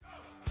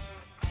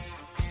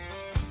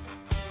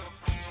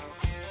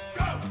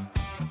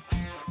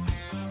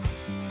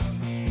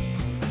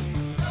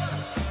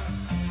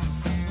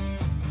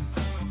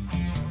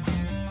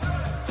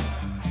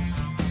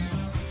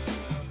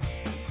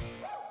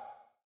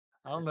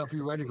don't know if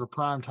you're ready for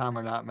prime time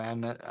or not,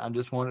 man. I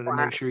just wanted to make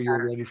Prime sure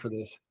you're ready for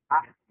this.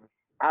 time.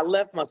 I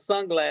left my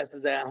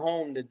sunglasses at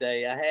home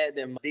today. I had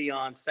them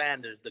Deion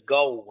Sanders, the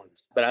gold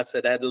ones, but I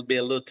said that'll be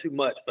a little too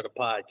much for the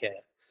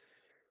podcast.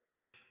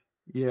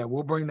 Yeah,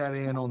 we'll bring that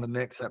in on the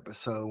next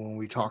episode when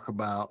we talk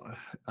about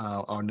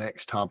our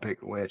next topic,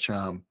 which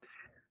I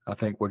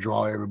think will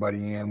draw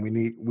everybody in.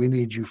 We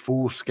need you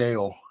full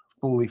scale,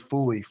 fully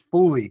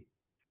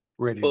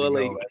ready to go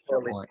at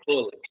that point.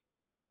 Fully.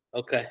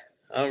 Okay.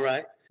 All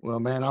right. Well,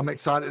 man, I'm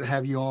excited to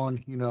have you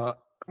on.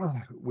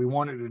 We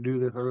wanted to do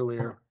this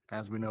earlier,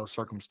 as we know,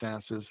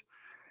 circumstances.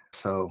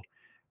 So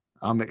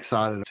I'm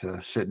excited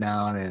to sit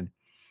down and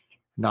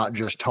not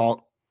just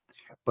talk,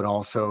 but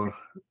also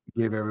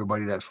give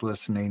everybody that's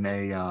listening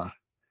an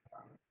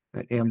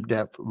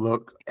in-depth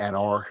look at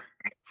our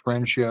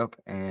friendship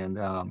and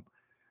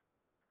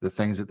the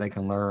things that they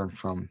can learn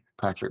from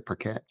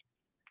Paquette.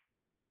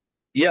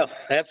 Yeah,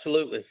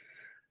 absolutely.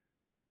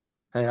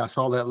 Hey, I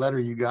saw that letter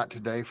you got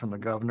today from the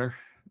governor.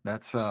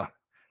 That's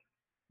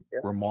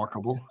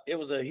remarkable. It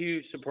was a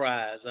huge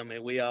surprise. I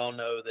mean, we all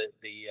know that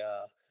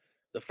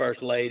the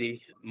First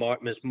Lady,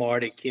 Miss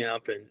Marty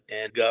Kemp,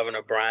 and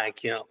Governor Brian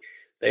Kemp,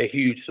 they're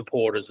huge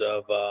supporters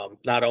of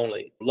not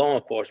only law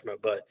enforcement,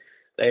 but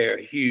they are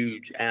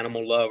huge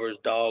animal lovers,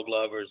 dog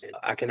lovers. And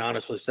I can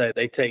honestly say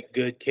they take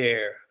good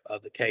care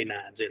of the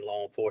K9s in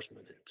law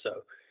enforcement. And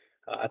so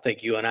I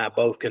think you and I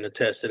both can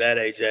attest to that,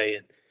 AJ.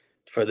 And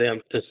for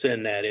them to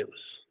send that, it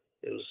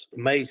was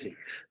amazing.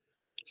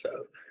 So.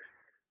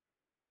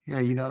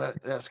 Yeah,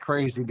 that's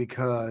crazy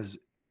because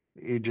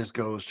it just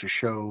goes to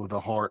show the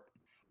heart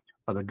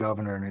of the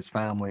governor and his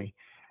family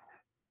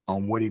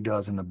on what he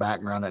does in the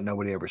background that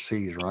nobody ever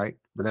sees, right?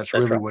 But that's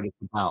really what it's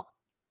about.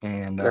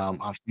 And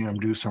I've seen him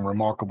do some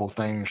remarkable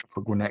things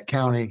for Gwinnett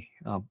County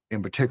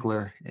in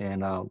particular,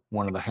 and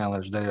one of the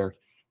handlers there,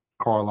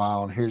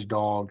 Carlisle, and his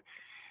dog,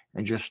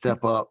 and just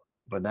step up.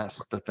 But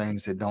that's the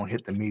things that don't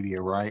hit the media,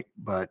 right?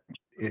 But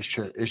it's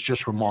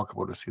just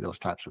remarkable to see those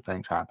types of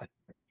things happen.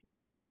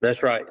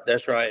 That's right.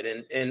 That's right.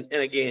 And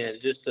again,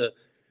 just the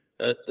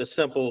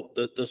simple,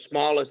 the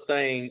smallest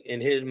thing in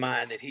his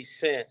mind that he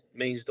sent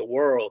means the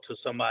world to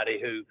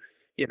somebody who,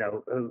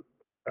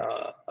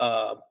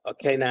 a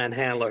canine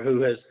handler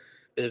who has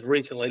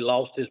recently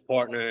lost his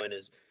partner and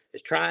is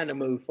trying to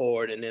move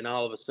forward. And then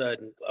all of a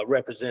sudden a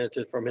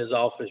representative from his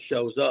office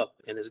shows up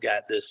and has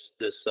got this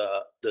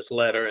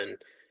letter. And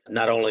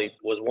not only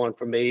was one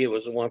for me, it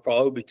was one for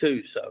Obi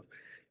too. So,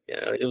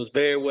 it was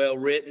very well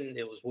written.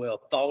 It was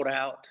well thought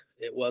out.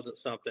 It wasn't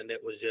something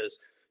that was just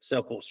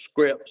simple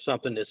script,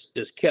 something that's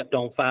just kept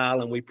on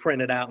file and we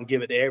print it out and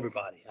give it to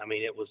everybody. I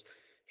mean,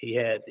 he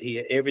had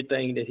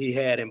everything that he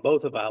had in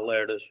both of our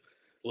letters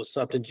was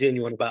something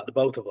genuine about the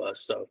both of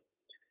us. So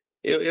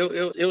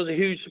it was a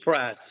huge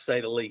surprise to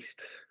say the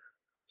least.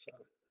 So.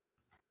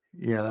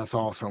 Yeah, that's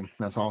awesome.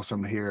 That's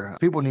awesome to hear.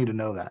 People need to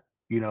know that.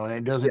 And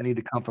it doesn't need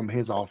to come from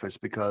his office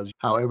because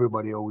how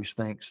everybody always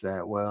thinks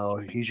that, well,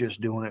 he's just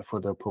doing it for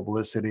the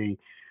publicity.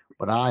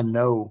 But I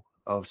know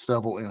of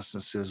several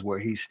instances where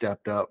he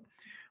stepped up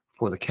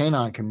for the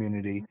canine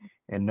community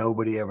and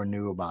nobody ever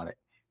knew about it.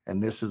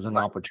 And this is an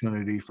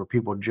opportunity for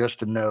people just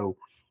to know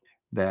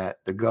that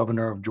the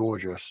governor of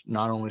Georgia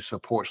not only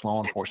supports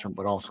law enforcement,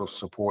 but also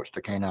supports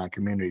the canine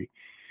community.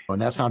 And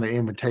that's not an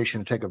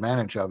invitation to take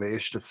advantage of it.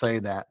 It's to say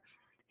that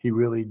he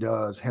really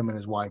does, him and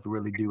his wife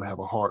really do have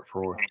a heart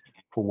for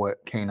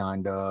what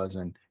K9 does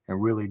and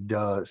really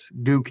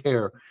do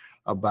care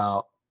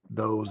about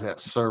those that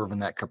serve in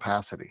that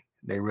capacity.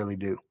 They really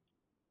do.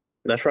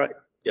 That's right.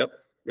 Yep.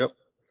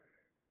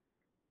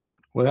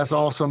 Well, that's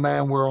awesome,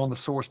 man. We're on the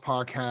Source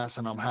podcast,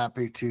 and I'm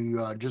happy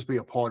to just be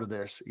a part of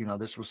this.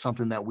 This was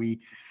something that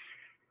we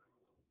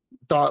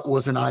thought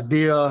was an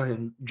idea,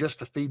 and just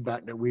the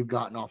feedback that we've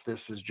gotten off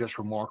this is just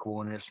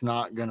remarkable, and it's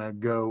not going to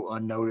go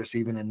unnoticed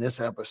even in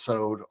this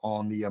episode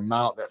on the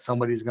amount that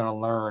somebody's going to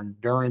learn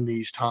during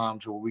these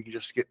times where we can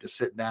just get to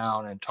sit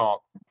down and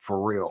talk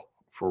for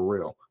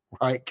real,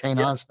 right?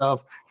 Canine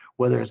stuff,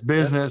 whether it's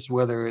business,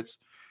 whether it's,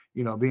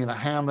 being a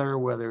handler,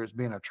 whether it's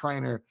being a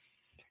trainer,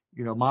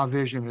 my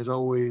vision is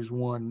always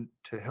one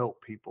to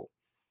help people.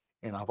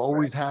 And I've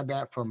always had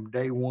that from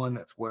day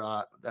one.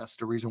 That's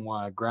the reason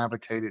why I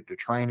gravitated to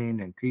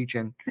training and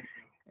teaching.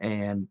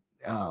 And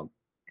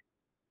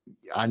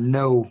I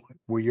know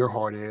where your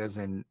heart is,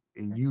 and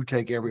you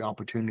take every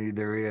opportunity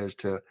there is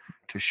to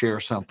share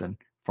something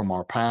from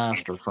our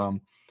past or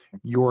from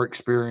your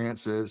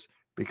experiences,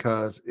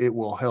 because it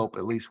will help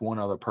at least one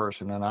other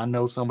person. And I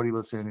know somebody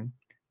listening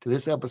to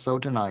this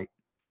episode tonight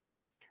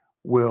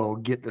will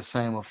get the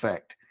same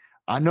effect.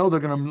 I know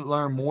they're going to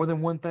learn more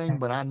than one thing,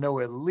 but I know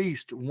at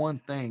least one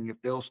thing, if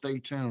they'll stay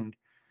tuned,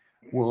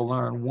 will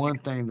learn one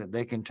thing that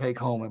they can take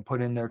home and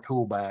put in their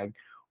tool bag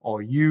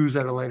or use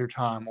at a later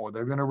time, or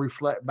they're going to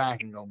reflect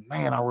back and go,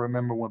 man, I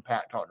remember when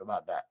Pat talked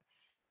about that.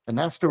 And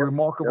that's the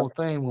remarkable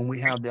thing when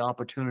we have the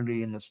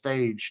opportunity in the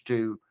stage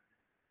to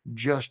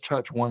just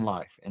touch one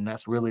life. And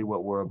that's really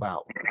what we're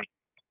about.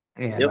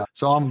 And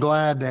so I'm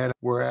glad that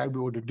we're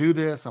able to do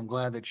this. I'm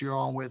glad that you're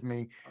on with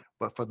me.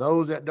 But for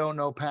those that don't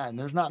know Pat, and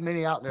there's not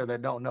many out there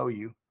that don't know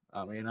you.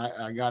 I mean,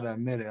 I gotta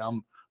admit it.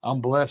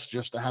 I'm blessed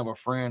just to have a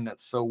friend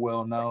that's so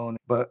well known.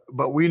 But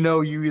we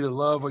know you either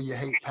love or you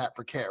hate Pat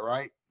Paquette,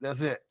 right?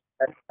 That's it.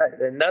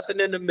 There's nothing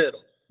in the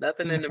middle.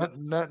 Nothing in the middle.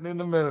 Nothing in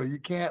the middle. You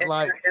can't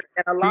like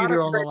And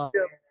Peter on the line.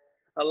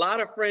 a lot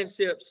of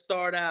friendships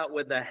start out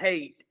with a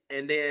hate,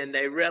 and then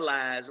they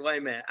realize, wait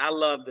a minute, I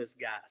love this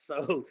guy.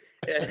 So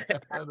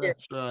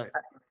That's right.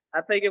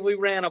 I think if we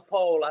ran a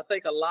poll, I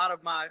think a lot of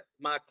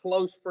my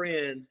close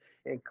friends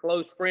and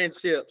close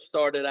friendships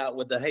started out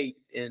with the hate,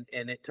 and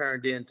it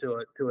turned into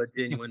a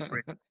genuine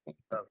friendship.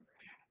 So,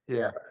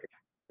 Yeah.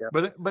 Yeah.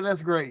 But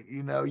that's great.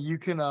 You know, you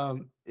can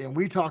and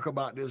we talk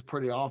about this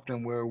pretty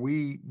often where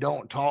we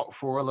don't talk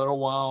for a little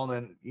while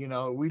and you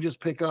know, we just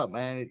pick up,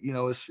 man. You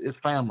know, it's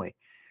family.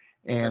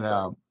 And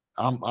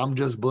I'm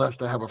just blessed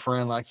to have a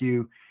friend like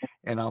you,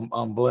 and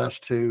I'm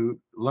blessed to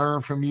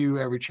learn from you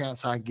every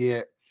chance I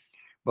get.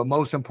 But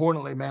most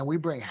importantly, man, we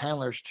bring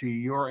handlers to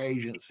your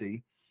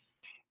agency,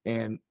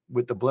 and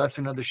with the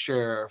blessing of the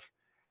sheriff,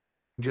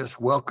 just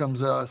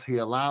welcomes us. He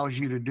allows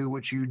you to do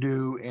what you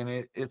do,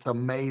 and it's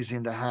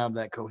amazing to have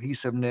that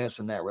cohesiveness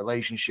and that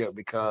relationship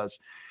because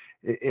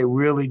it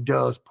really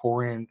does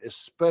pour in,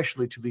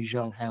 especially to these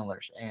young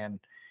handlers, and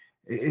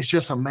it's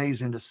just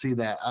amazing to see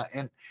that.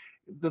 And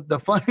the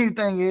funny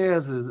thing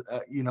is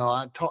you know,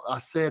 I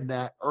said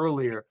that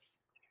earlier,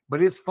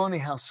 but it's funny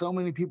how so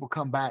many people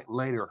come back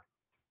later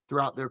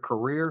throughout their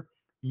career,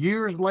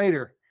 years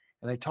later,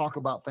 and they talk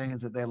about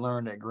things that they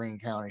learned at Greene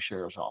County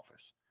Sheriff's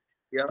Office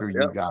through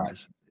you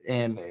guys.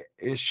 And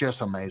it's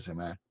just amazing,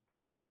 man.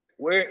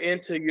 We're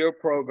into your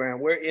program.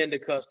 We're into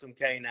Custom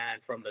K9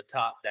 from the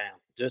top down,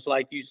 just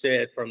like you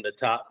said, from the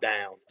top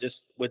down.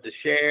 Just with the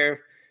sheriff,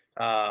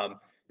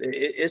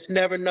 it's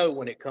never no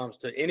when it comes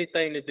to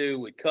anything to do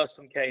with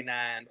Custom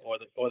K9 or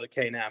the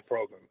K9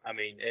 program. I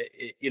mean,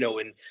 you know,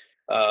 and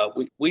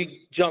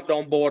we jumped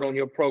on board on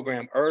your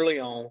program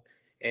early on,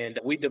 and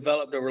we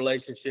developed a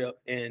relationship,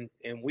 and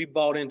we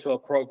bought into a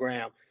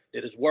program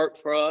that has worked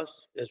for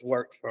us, has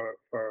worked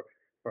for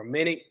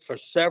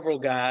several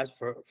guys.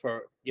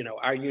 For you know,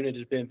 our unit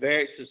has been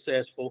very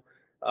successful.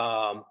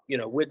 You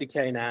know, with the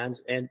K9s,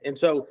 and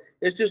so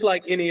it's just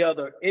like any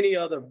other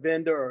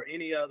vendor or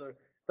any other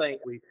thing.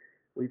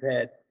 We've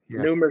had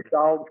numerous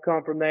dogs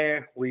come from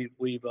there. We've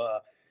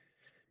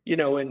you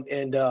know,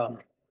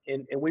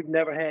 and we've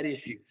never had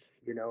issues,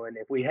 you know, and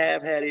if we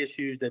have had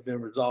issues, they've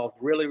been resolved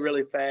really,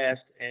 really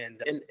fast.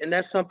 And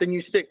that's something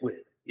you stick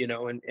with, you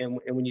know, and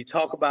when you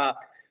talk about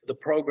the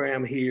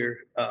program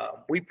here,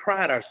 we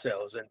pride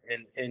ourselves,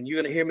 and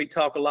you're going to hear me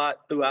talk a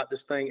lot throughout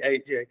this thing,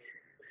 AJ.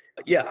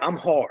 Yeah, I'm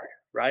hard,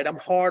 right? I'm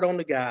hard on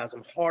the guys.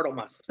 I'm hard on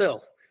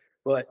myself,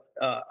 but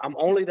I'm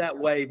only that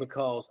way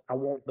because I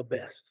want the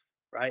best,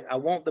 right? I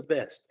want the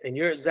best. And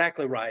you're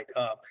exactly right.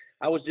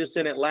 I was just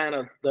in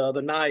Atlanta the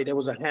other night. There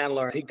was a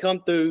handler. He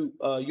come through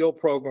your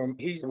program.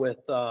 He's with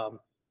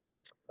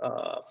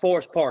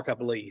Forest Park, I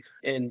believe.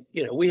 And,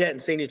 you know, we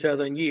hadn't seen each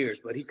other in years,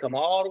 but he come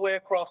all the way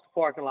across the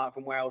parking lot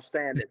from where I was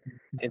standing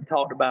and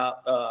talked about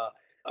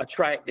a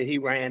track that he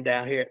ran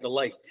down here at the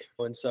lake.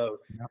 And so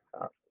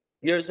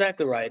you're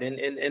exactly right.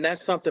 And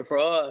that's something for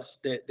us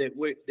that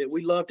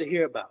we love to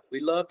hear about.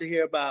 We love to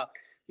hear about,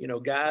 you know,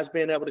 guys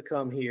being able to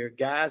come here,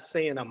 guys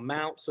seeing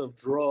amounts of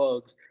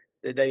drugs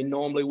that they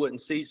normally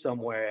wouldn't see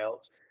somewhere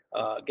else.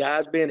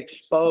 Guys being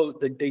exposed,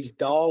 these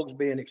dogs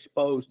being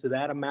exposed to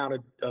that amount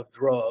of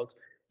drugs.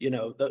 You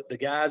know, the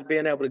guys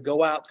being able to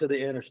go out to the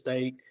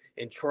interstate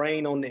and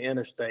train on the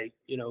interstate.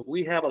 You know,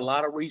 we have a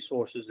lot of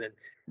resources. And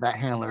that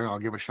handler, I'll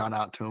give a shout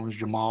out to him, is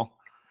Jamal.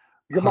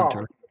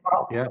 Hunter.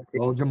 Yeah,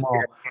 well,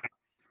 Jamal.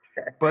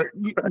 But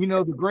you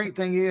know, the great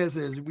thing is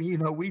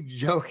we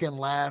joke and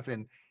laugh,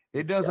 and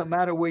it doesn't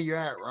matter where you're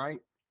at, right?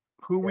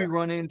 Who we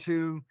run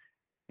into,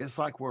 it's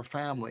like we're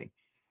family.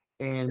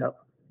 And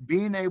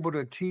being able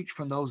to teach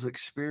from those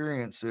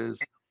experiences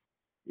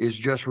is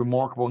just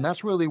remarkable. And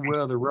that's really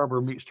where the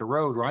rubber meets the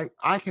road, right?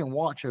 I can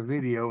watch a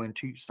video and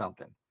teach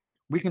something.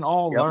 We can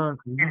all learn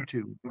from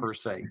YouTube per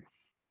se.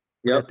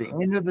 But at the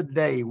end of the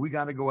day, we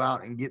got to go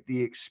out and get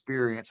the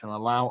experience and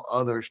allow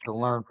others to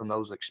learn from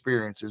those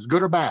experiences,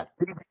 good or bad.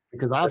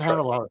 Because I've had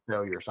a lot of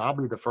failures. I'll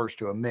be the first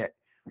to admit,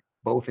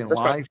 both in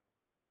life,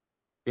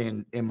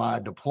 in my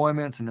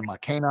deployments, and in my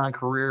canine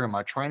career, in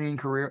my training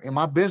career, in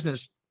my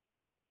business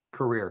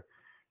career,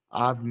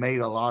 I've made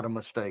a lot of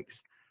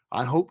mistakes.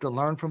 I hope to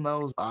learn from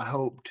those. I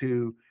hope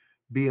to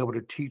be able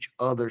to teach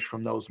others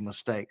from those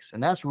mistakes.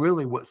 And that's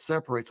really what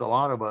separates a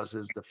lot of us,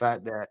 is the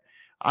fact that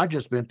I've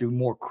just been through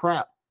more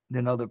crap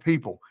than other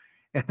people.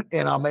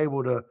 And I'm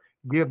able to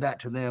give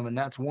that to them. And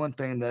that's one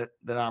thing that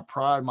I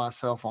pride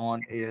myself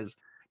on, is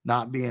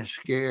not being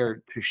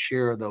scared to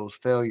share those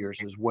failures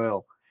as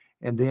well.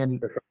 And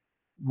then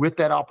with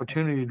that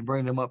opportunity to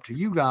bring them up to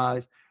you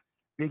guys,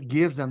 it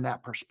gives them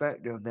that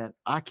perspective that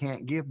I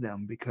can't give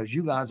them, because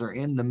you guys are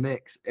in the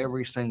mix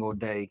every single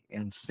day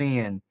and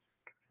seeing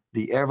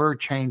the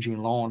ever-changing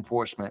law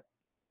enforcement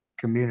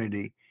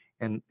community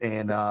and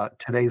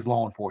today's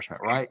law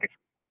enforcement, right?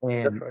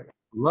 And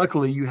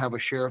luckily you have a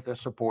sheriff that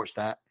supports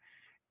that.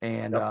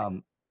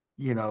 and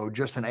Yep.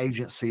 just an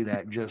agency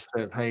that just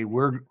says, "Hey,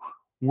 we're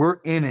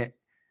in it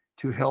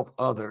to help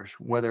others,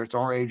 whether it's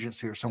our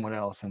agency or someone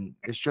else." And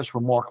it's just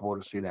remarkable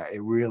to see that.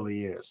 It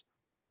really is.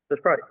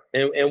 That's right.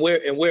 And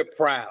we're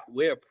proud.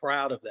 We're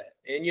proud of that.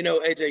 And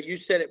AJ, you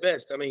said it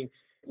best. I mean,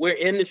 we're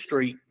in the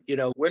street.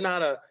 We're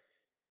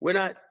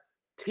not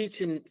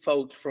teaching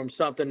folks from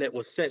something that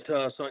was sent to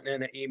us in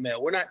an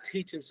email. We're not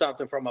teaching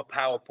something from a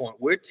PowerPoint.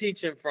 We're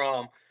teaching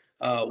from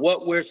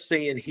what we're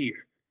seeing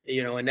here.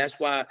 And that's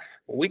why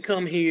when we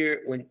come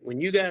here, when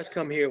you guys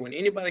come here, when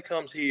anybody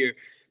comes here,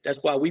 that's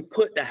why we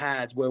put the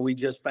hides where we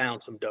just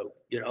found some dope.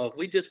 If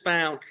we just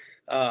found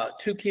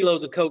 2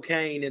 kilos of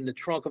cocaine in the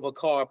trunk of a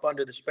car up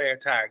under the spare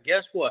tire,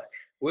 guess what?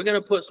 We're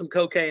gonna put some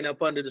cocaine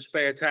up under the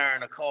spare tire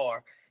in a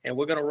car, and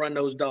we're gonna run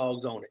those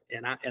dogs on it.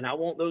 And I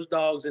want those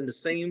dogs in the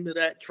seam of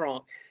that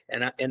trunk,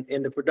 and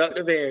in the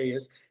productive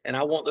areas, and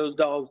I want those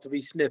dogs to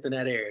be sniffing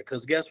that area,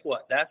 because guess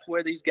what? That's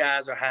where these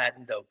guys are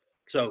hiding dope.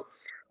 So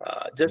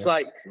just Yeah.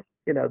 like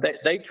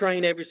they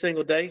train every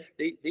single day.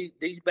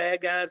 These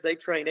bad guys, they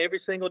train every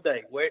single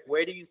day.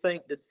 Where do you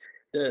think that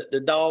the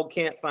dog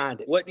can't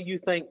find it? What do you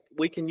think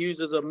we can use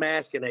as a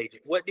masking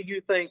agent? What do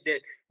you think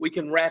that we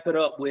can wrap it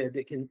up with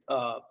that can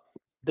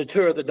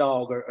deter the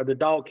dog, or the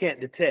dog can't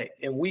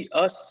detect? And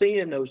us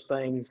seeing those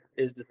things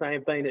is the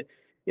same thing that,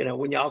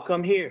 when y'all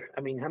come here.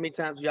 I mean, how many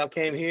times y'all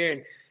came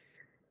here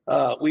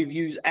and we've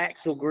used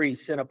axle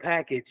grease in a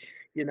package,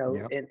 Yep.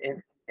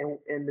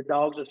 and the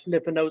dogs are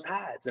sniffing those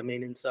hides. I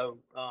mean, and so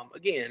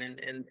again,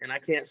 and I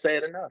can't say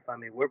it enough. I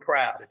mean, we're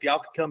proud. If y'all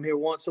could come here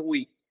once a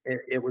week,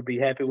 it would be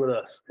happy with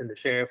us, and the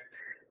sheriff,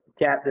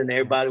 captain, Yeah.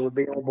 everybody would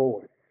be on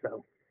board.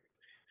 So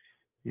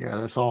Yeah,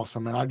 that's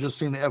awesome. And I've just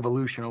seen the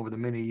evolution over the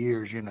many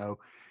years.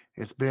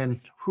 It's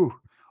been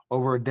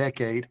over a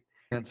decade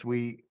since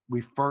we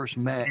first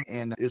met,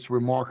 and it's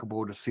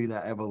remarkable to see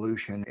that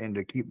evolution and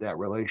to keep that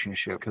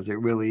relationship, because it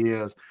really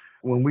is.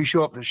 When we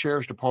show up at the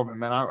sheriff's department,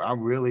 man, I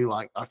really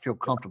I feel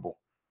comfortable.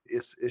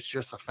 It's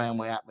just a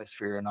family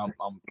atmosphere, and I'm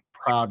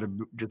proud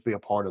to just be a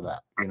part of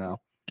that.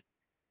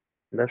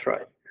 that's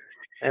right.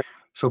 And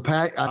So,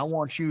 Pat, I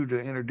want you to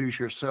introduce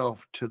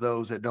yourself to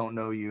those that don't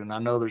know you. And I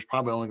know there's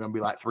probably only going to be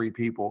like 3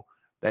 people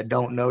that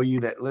don't know you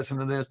that listen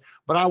to this,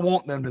 but I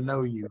want them to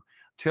know you.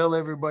 Tell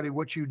everybody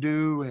what you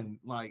do, and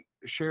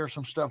share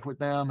some stuff with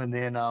them. And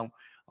then I'm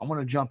going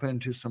to jump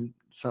into some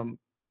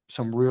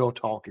real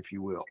talk, if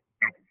you will.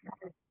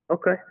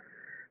 okay.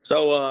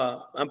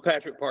 So I'm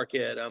Patrick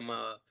Paquette. I'm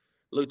a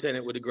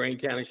lieutenant with the Greene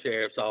County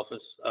Sheriff's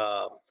Office.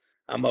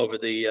 I'm over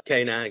the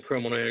K9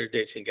 criminal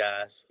interdiction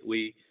guys.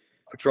 We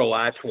patrol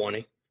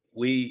I-20.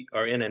 We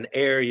are in an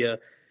area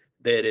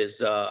that is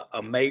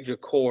a major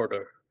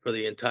corridor for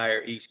the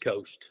entire East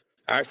Coast.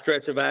 Our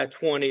stretch of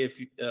I-20,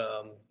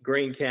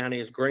 Greene County,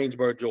 is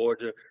Greensboro,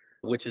 Georgia,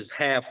 which is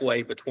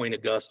halfway between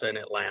Augusta and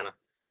Atlanta.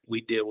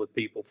 We deal with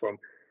people from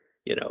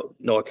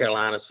North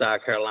Carolina,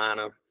 South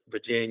Carolina,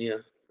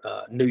 Virginia,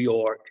 New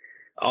York,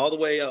 all the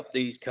way up the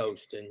East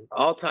Coast, and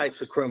all types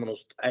of criminal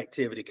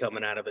activity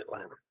coming out of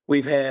Atlanta.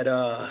 We've had,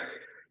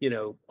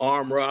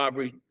 armed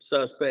robbery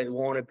suspect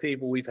wanted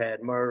people. We've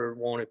had murder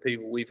wanted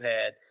people. We've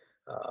had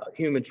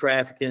human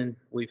trafficking.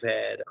 We've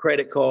had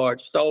credit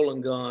cards,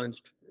 stolen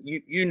guns.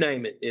 You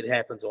name it, it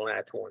happens on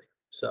I-20.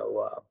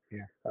 So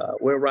Yeah.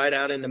 we're right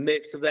out in the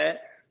mix of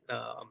that.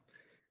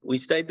 We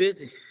stay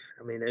busy.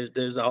 I mean,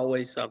 there's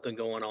always something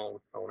going on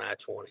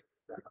I-20.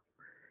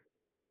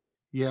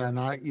 Yeah.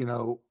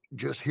 And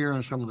just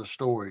hearing some of the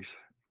stories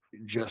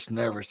just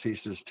never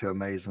ceases to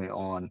amaze me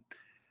on,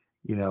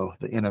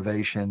 the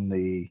innovation,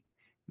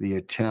 the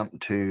attempt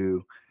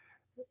to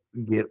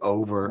get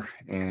over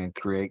and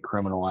create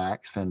criminal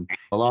acts. And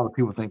a lot of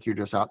people think you're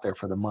just out there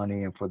for the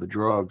money and for the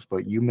drugs,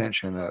 but you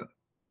mentioned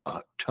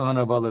a ton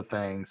of other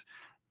things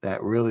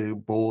that really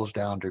boils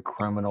down to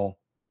criminal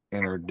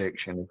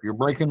interdiction. If you're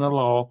breaking the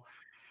law,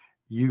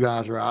 you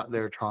guys are out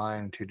there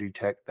trying to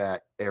detect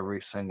that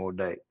every single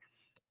day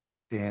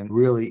and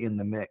really in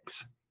the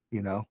mix,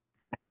 you know?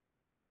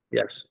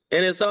 Yes,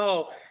 and it's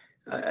all.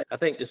 I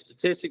think the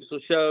statistics will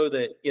show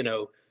that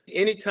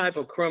any type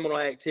of criminal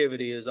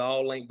activity is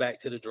all linked back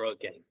to the drug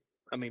game.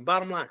 I mean,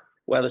 bottom line,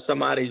 whether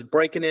somebody's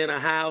breaking in a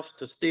house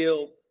to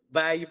steal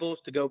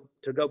valuables to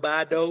go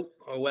buy dope,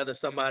 or whether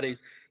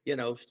somebody's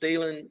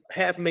stealing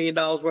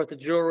 $500,000 worth of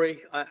jewelry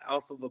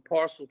off of a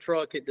parcel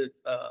truck at the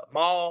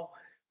mall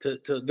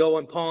to go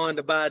and pawn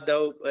to buy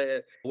dope,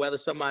 whether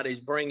somebody's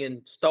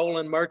bringing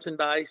stolen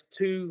merchandise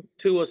to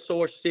a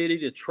source city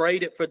to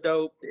trade it for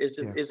dope,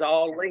 is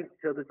all linked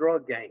to the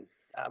drug game.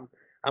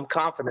 I'm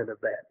confident of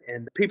that.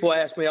 And people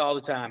ask me all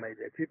the time,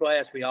 AJ. People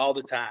ask me all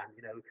the time,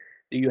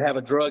 do you have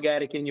a drug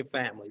addict in your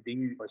family?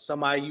 Or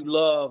somebody you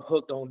love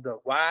hooked on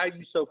dope? Why are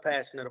you so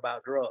passionate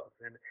about drugs?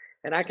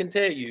 And I can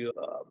tell you,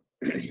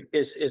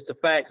 it's the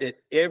fact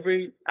that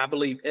I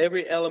believe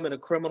every element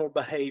of criminal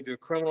behavior,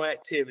 criminal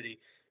activity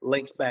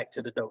links back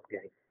to the dope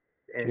game.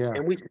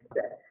 And we see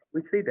that.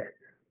 We see that.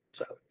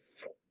 So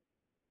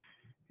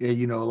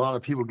Yeah, a lot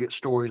of people get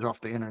stories off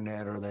the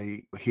internet, or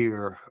they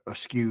hear a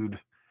skewed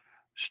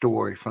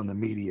story from the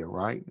media,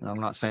 right? And I'm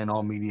not saying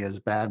all media is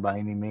bad by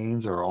any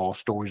means or all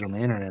stories on the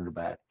internet are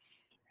bad.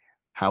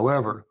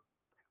 However,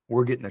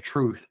 we're getting the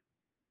truth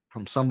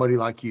from somebody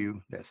like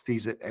you that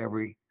sees it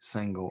every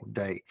single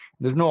day.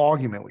 There's no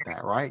argument with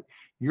that, right?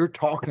 You're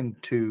talking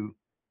to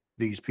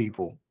these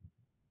people.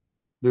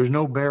 There's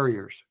no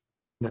barriers.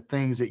 The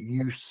things that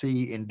you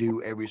see and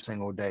do every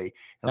single day.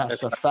 And that's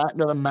the fact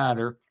of the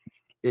matter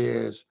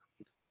is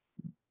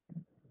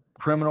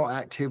criminal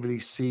activity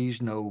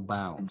sees no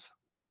bounds.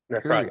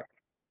 That's Period. right.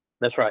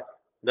 That's right.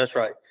 That's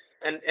right.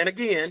 And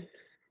again,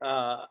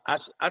 I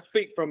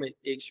speak from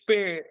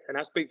experience, and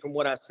I speak from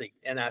what I see,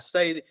 and I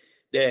say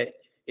that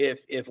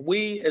if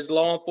we as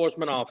law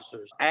enforcement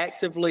officers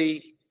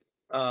actively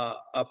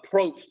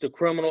approach the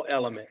criminal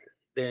element,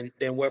 then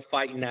we're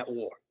fighting that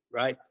war,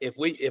 right? If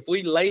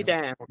we lay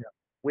down,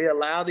 we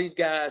allow these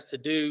guys to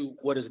do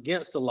what is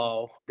against the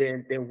law,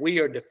 then we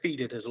are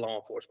defeated as law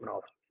enforcement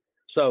officers.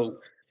 So,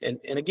 and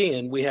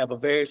again, we have a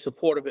very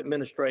supportive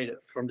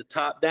administrator from the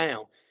top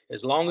down.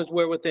 As long as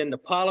we're within the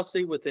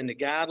policy, within the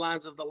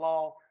guidelines of the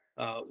law,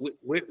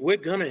 we're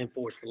going to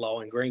enforce the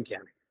law in Greene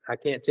County. I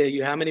can't tell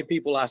you how many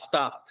people I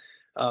stop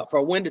for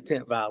a window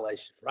tint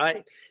violation,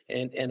 right?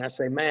 And I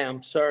say,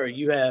 ma'am, sir,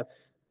 you have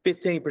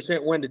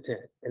 15% window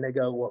tint. And they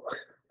go, well,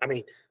 I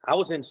mean, I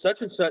was in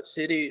such and such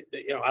city,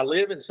 I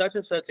live in such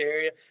and such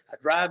area. I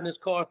drive in this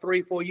car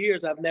 3-4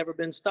 years. I've never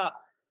been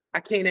stopped. I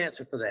can't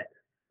answer for that.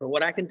 But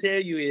what I can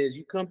tell you is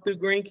you come through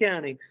Greene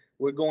County,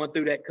 we're going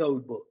through that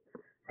code book,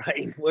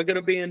 right? We're going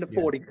to be in the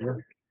 40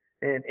 code.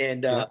 And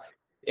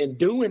in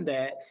doing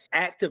that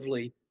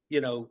actively,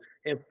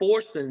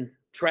 enforcing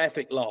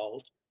traffic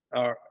laws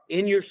are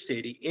in your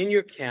city, in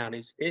your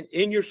counties,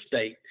 in your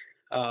state,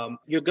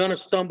 you're going to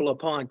stumble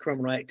upon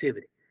criminal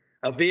activity.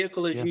 A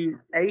vehicle is used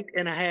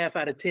 8.5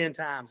 out of 10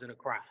 times in a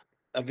crime.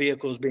 A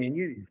vehicle is being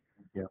used,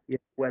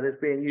 whether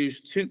it's being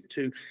used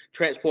to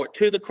transport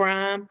to the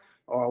crime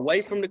or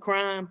away from the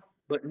crime,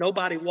 but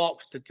nobody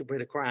walks to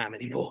commit a crime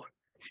anymore.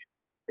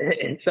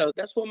 And so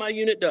that's what my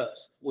unit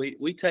does.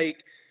 We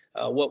take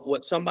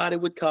what somebody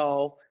would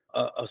call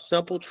a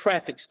simple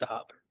traffic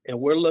stop, and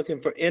we're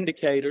looking for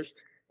indicators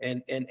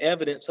and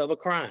evidence of a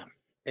crime.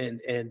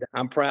 And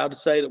I'm proud to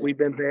say that we've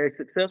been very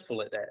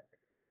successful at that.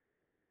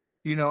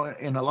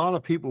 And a lot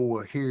of people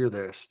will hear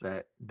this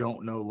that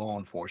don't know law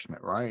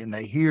enforcement, right? And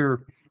they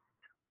hear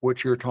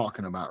what you're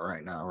talking about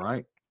right now,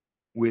 right?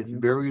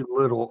 With very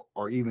little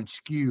or even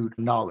skewed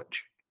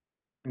knowledge.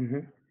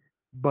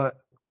 But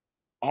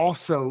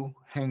also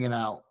hanging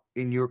out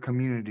in your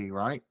community,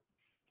 right?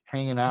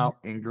 Hanging out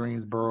in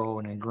Greensboro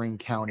and in Greene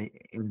County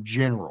in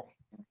general.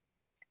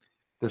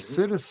 The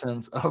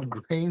citizens of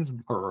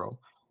Greensboro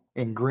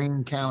and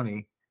Greene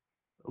County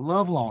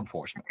love law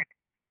enforcement.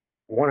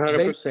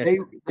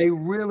 100%. They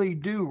really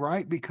do,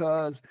 right?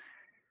 Because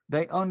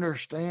they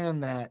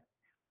understand that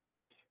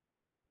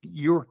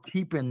you're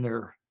keeping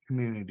their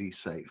community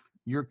safe.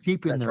 You're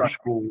keeping their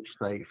schools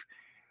safe.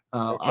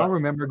 I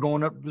remember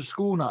going up to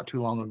school not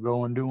too long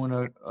ago and doing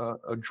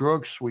a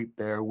drug sweep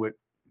there with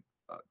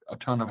a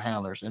ton of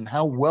handlers, and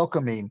how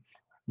welcoming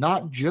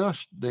not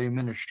just the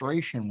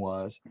administration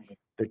was,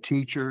 the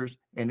teachers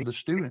and the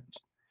students,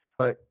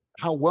 but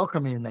how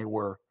welcoming they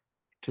were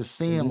to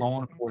seeing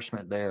law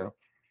enforcement there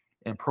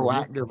and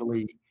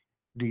proactively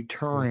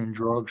deterring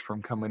drugs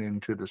from coming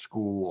into the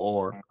school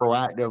or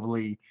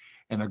proactively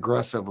and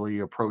aggressively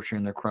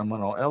approaching the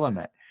criminal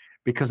element,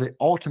 because it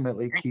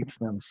ultimately keeps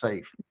them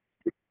safe.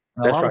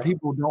 And a lot of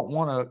people don't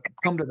want to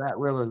come to that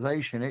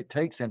realization. It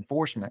takes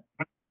enforcement.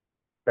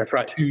 That's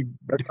right.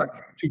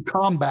 To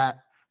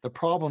combat the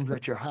problems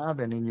that you're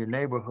having in your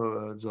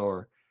neighborhoods,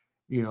 or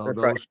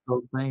those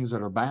things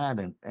that are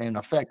bad and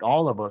affect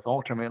all of us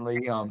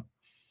ultimately.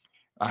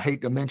 I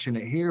hate to mention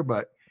it here,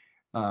 but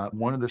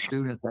one of the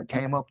students that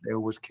came up there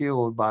was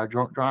killed by a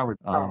drunk driver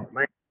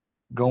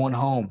going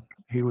home.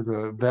 He was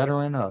a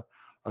veteran, a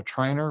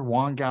trainer,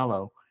 Juan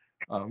Gallo.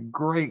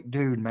 Great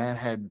dude, man,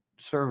 had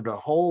served a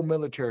whole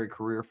military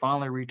career,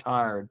 finally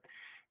retired,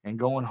 and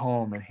going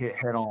home and hit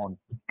head on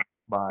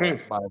by a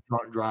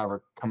drunk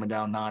driver coming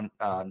down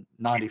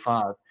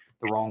 95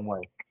 the wrong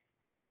way.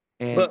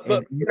 But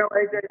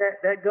AJ,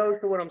 that goes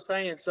to what I'm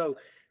saying. So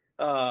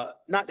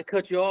not to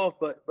cut you off,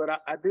 but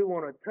I do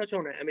want to touch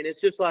on it. I mean,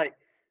 it's just like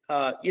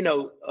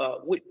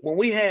when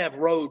we have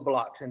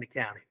roadblocks in the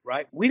county,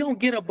 right? We don't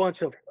get a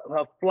bunch of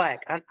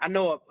flack. I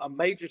know a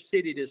major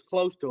city that's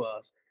close to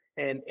us,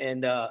 and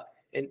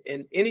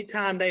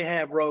anytime they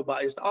have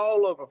roadblocks, it's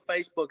all over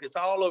Facebook, it's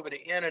all over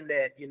the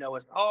internet,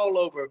 it's all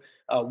over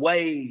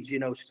ways,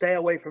 stay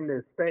away from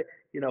this.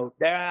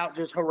 They're out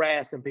just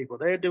harassing people.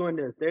 They're doing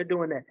this, they're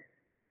doing that.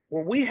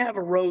 When we have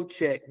a road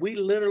check, we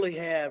literally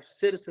have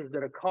citizens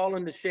that are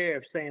calling the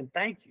sheriff saying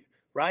thank you,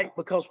 right?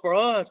 Because for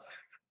us,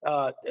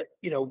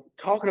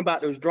 talking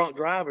about those drunk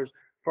drivers,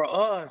 for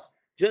us,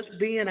 just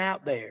being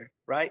out there,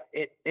 right?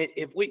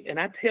 And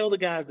I tell the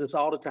guys this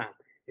all the time,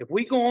 if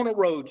we go on a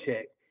road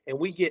check and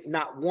we get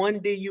not one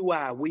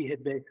DUI, we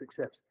have been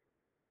successful.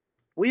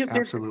 We have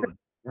been absolutely.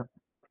 successful.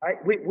 Right?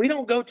 We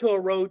don't go to a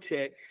road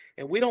check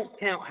and we don't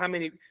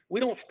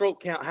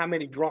stroke count how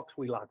many drunks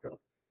we lock up,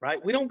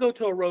 right? We don't go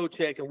to a road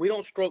check and we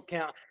don't stroke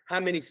count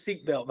how many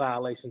seatbelt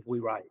violations we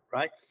write,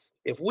 right?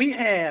 If we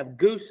have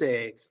goose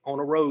eggs on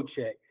a road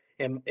check,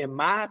 in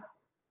my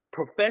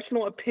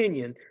professional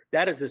opinion,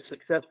 that is a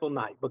successful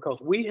night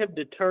because we have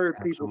deterred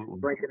people from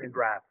Absolutely. drinking and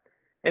driving.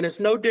 And it's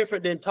no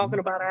different than talking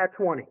about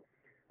I-20.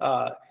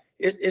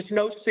 It's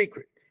no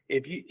secret.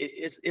 If you,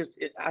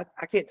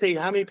 I can't tell you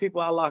how many people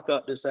I lock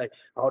up to say,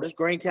 "Oh, this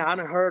Green County, I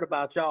done heard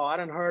about y'all. I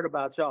done heard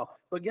about y'all."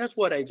 But guess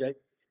what, AJ?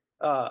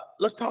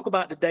 Let's talk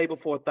about the day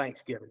before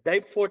Thanksgiving. Day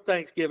before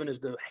Thanksgiving is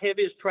the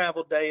heaviest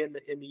travel day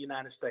in the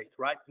United States,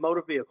 right?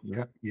 Motor vehicles.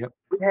 Yep.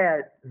 We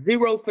had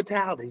 0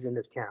 fatalities in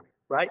this county,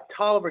 right?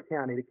 Tolliver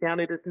County, the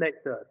county that's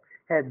next to us,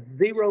 had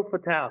 0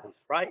 fatalities,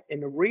 right?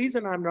 And the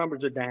reason our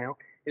numbers are down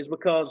is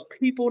because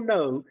people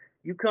know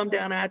you come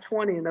down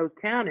I-20 in those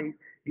counties,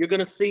 you're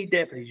going to see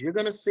deputies, you're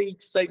going to see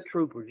state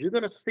troopers, you're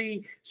going to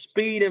see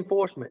speed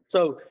enforcement.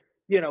 So,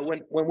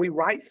 when we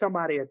write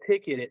somebody a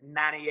ticket at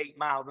 98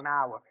 miles an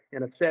hour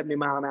in a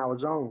 70-mile-an-hour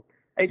zone,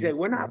 AJ,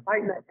 we're not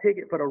writing that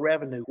ticket for the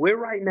revenue. We're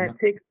writing that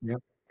ticket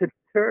to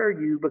deter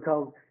you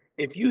because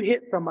if you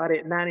hit somebody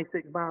at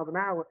 96 miles an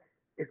hour,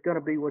 it's going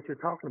to be what you're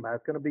talking about.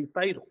 It's going to be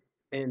fatal.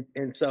 And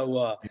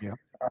so,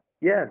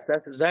 yes,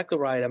 that's exactly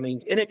right. I mean,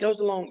 and it goes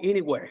along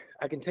anywhere.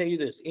 I can tell you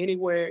this,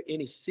 anywhere,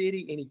 any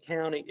city, any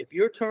county, if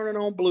you're turning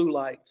on blue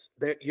lights,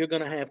 you're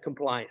going to have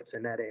compliance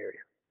in that area.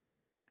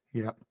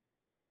 Yep.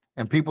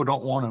 And people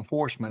don't want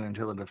enforcement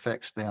until it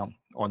affects them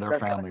or their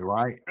family,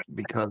 right?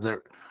 Because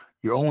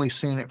you're only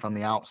seeing it from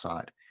the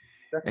outside.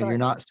 And you're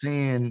not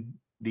seeing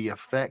the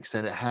effects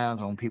that it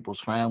has on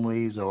people's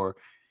families, or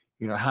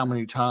how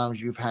many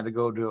times you've had to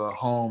go to a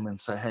home and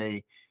say,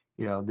 hey,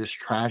 this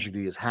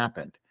tragedy has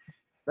happened.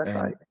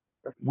 And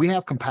we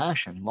have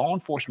compassion. Law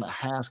enforcement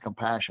has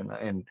compassion.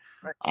 And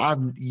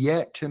I've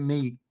yet to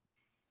meet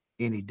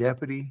any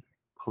deputy,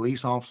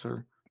 police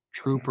officer,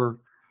 trooper,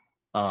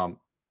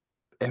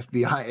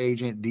 FBI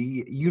agent,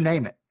 you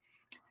name it,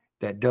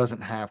 that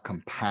doesn't have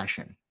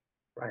compassion.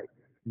 Right.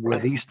 Where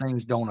these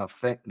things don't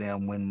affect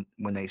them when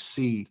they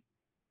see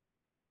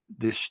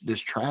this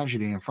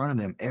tragedy in front of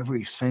them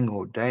every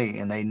single day,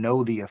 and they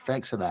know the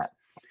effects of that.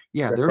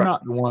 Yeah, they're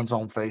not the ones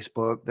on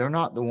Facebook. They're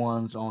not the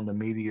ones on the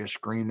media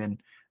screaming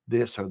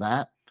this or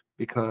that,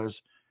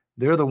 because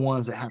they're the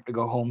ones that have to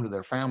go home to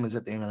their families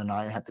at the end of the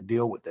night and have to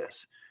deal with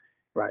this.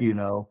 Right.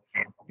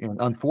 And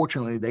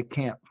unfortunately, they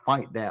can't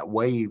fight that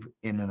wave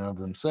in and of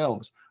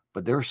themselves,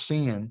 but they're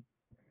seeing,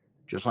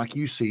 just like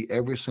you see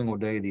every single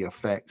day, the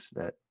effects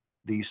that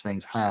these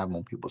things have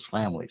on people's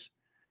families,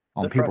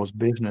 on people's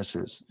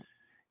businesses.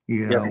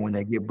 When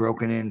they get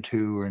broken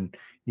into, and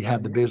you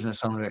have the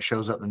business owner that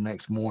shows up the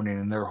next morning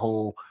and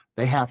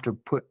they have to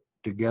put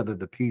together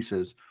the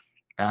pieces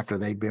after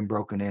they've been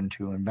broken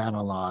into and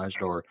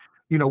vandalized or,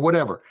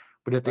 whatever.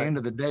 But at the end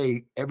of the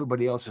day,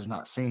 everybody else is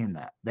not seeing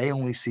that. They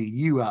only see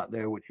you out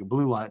there with your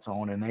blue lights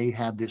on, and they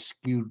have this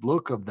skewed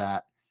look of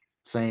that,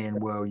 saying,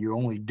 well, you're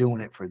only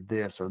doing it for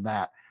this or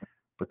that.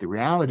 But the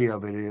reality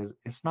of it is,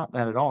 it's not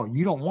that at all.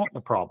 You don't want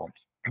the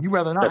problems. You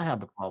rather not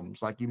have the problems,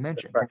 like you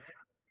mentioned.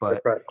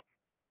 But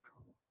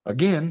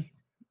again,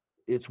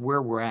 it's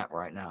where we're at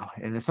right now.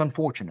 And it's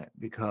unfortunate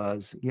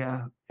because,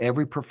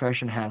 every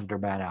profession has their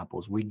bad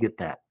apples. We get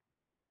that.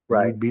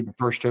 Right. You'd be the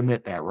first to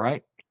admit that,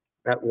 right?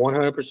 That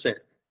 100%.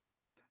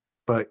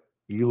 But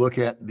you look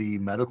at the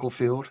medical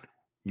field,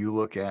 you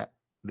look at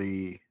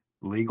the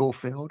legal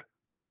field,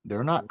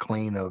 they're not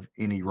clean of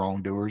any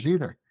wrongdoers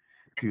either.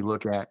 If you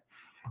look at,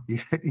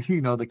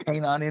 the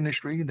canine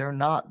industry, they're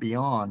not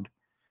beyond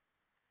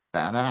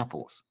bad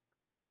apples.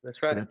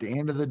 That's right. But at the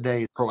end of the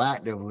day,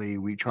 proactively,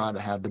 we try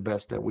to have the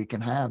best that we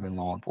can have in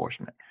law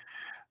enforcement.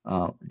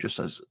 Just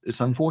as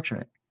it's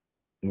unfortunate,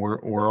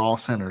 we're all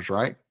sinners,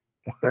 right?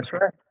 That's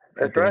right.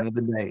 At the end of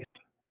the day,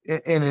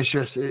 and it's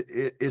just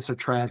it's a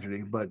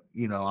tragedy. But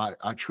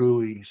I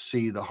truly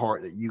see the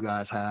heart that you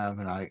guys have,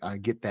 and I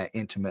get that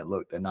intimate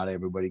look that not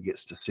everybody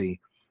gets to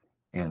see.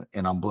 And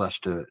I'm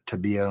blessed to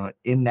be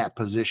in that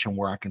position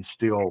where I can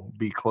still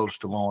be close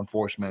to law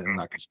enforcement,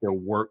 and I can still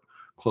work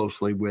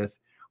closely with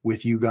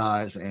you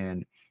guys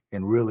and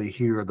really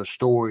hear the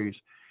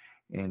stories,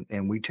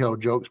 and we tell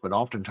jokes, but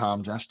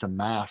oftentimes that's to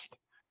mask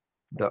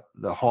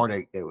the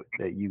heartache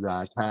that you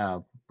guys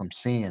have from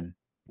seeing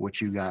what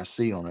you guys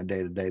see on a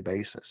day-to-day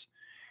basis.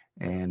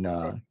 And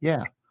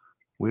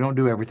we don't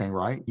do everything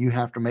right. You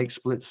have to make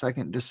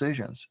split-second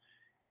decisions.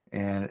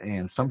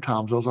 And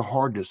sometimes those are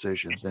hard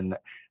decisions, and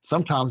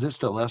sometimes it's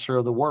the lesser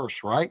of the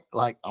worst, right?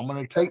 Like, I'm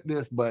going to take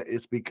this, but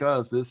it's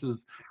because this is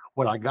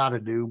what I got to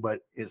do,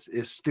 but it's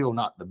still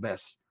not the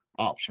best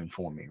option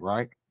for me,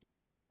 right?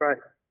 Right.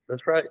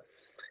 That's right.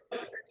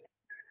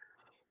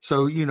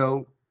 So,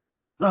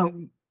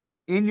 in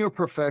your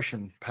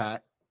profession,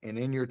 Pat, and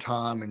in your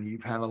time, and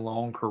you've had a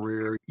long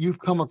career, you've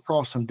come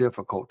across some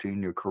difficulty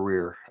in your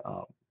career,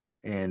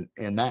 and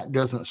that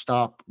doesn't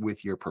stop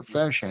with your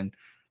profession.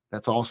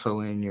 That's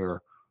also in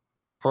your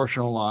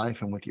personal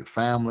life and with your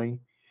family.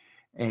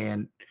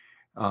 And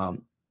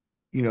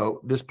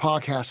this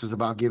podcast is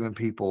about giving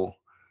people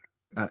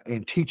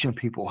and teaching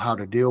people how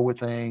to deal with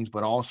things,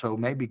 but also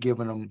maybe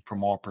giving them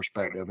from our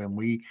perspective. And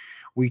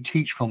we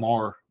teach from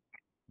our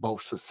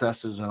both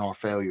successes and our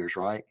failures,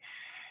 right?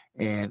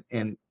 And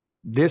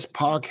this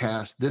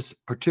podcast, this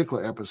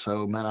particular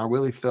episode, man, I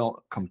really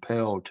felt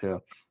compelled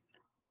to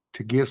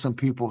give some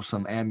people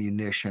some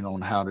ammunition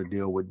on how to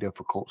deal with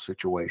difficult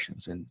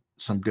situations and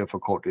some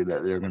difficulty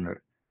that they're going to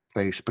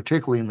face,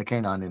 particularly in the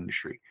canine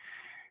industry.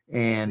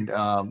 And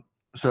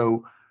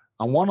so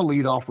I want to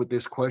lead off with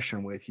this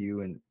question with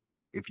you, and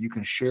if you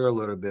can share a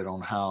little bit on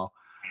how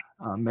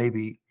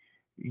maybe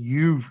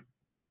you've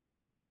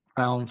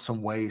found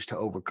some ways to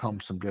overcome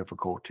some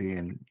difficulty,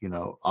 and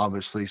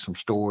obviously some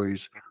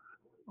stories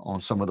on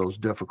some of those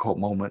difficult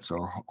moments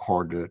are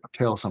hard to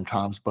tell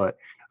sometimes, but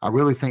I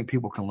really think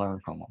people can learn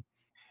from them.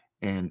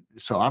 And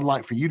so I'd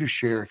like for you to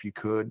share, if you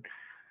could,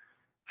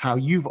 how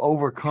you've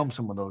overcome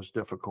some of those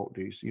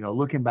difficulties,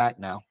 looking back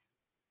now.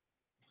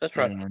 That's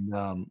right. And,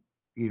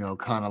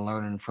 kind of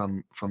learning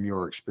from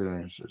your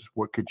experiences.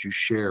 What could you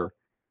share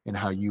in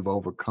how you've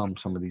overcome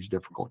some of these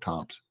difficult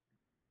times?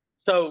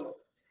 So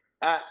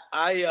I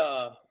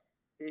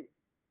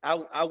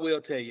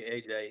will tell you,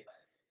 AJ,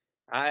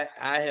 I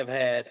have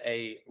had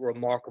a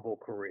remarkable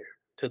career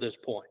to this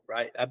point,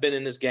 right? I've been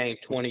in this game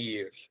 20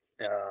 years.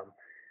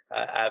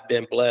 I've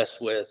been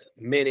blessed with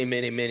many,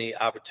 many, many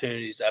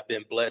opportunities. I've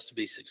been blessed to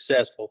be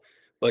successful.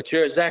 But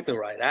you're exactly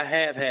right. I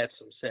have had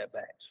some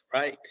setbacks,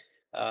 right?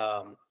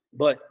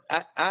 But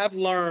I've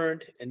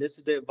learned, and this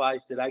is the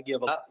advice that I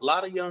give a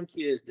lot of young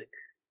kids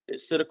that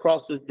sit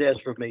across the desk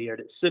from me, or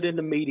that sit in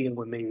the meeting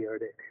with me, or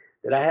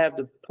that I have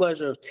the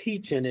pleasure of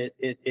teaching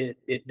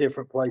at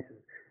different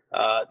places.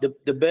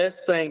 The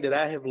best thing that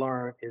I have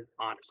learned is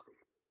honesty,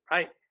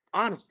 right?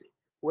 Honesty.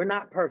 We're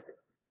not perfect,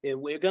 and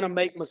we're going to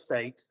make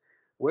mistakes.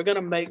 We're going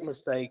to make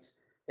mistakes.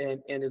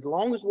 And as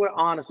long as we're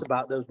honest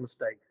about those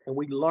mistakes and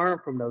we learn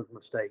from those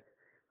mistakes,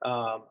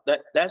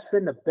 that's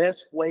been the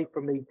best way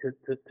for me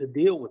to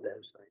deal with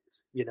those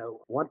things.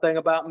 One thing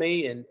about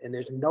me, and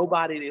there's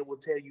nobody that will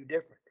tell you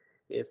different.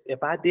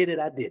 If I did it,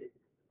 I did it,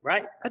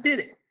 right? I did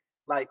it.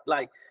 Like,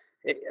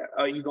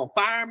 are you going to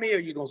fire me? Are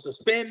you going to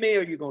suspend me?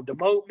 Are you going to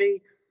demote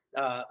me?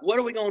 What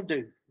are we going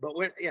to do? But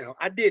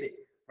I did it,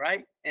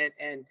 right? And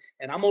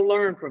I'm going to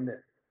learn from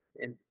this.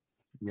 And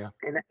yeah,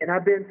 and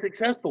I've been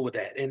successful with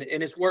that, and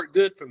it's worked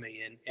good for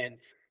me. And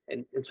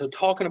so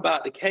talking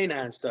about the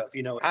canine stuff,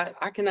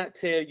 I cannot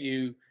tell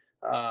you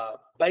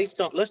based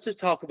on, let's just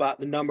talk about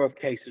the number of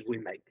cases we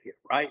make here,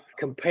 right?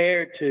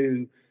 Compared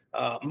to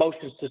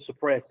motions to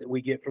suppress that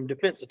we get from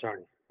defense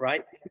attorneys,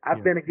 right?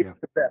 I've been against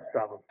the best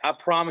of them. I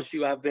promise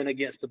you, I've been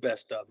against the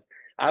best of them.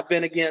 I've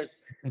been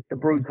against the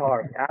Bruce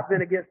Harvey. I've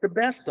been against the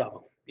best of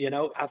them.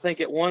 I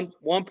think at one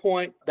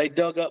point they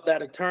dug up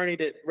that attorney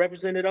that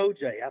represented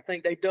OJ. I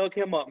think they dug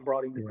him up and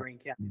brought him to Greene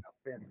County.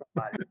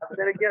 I've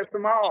been against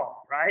them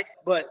all, right?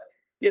 But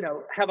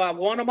have I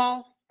won them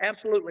all?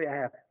 Absolutely, I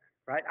haven't.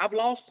 Right? I've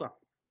lost some,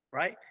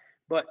 right?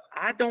 But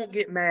I don't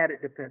get mad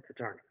at defense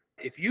attorneys.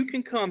 If you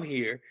can come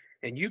here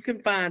and you can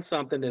find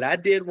something that I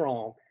did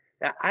wrong,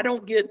 I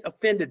don't get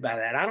offended by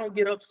that. I don't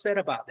get upset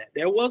about that.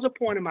 There was a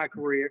point in my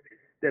career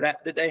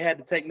that they had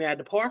to take me out of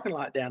the parking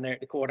lot down there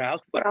at the courthouse.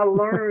 But I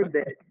learned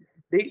that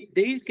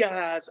these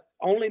guys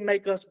only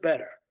make us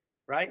better,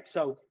 right?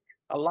 So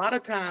a lot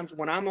of times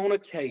when I'm on a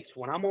case,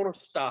 when I'm on a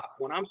stop,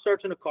 when I'm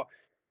searching a car,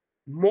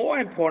 more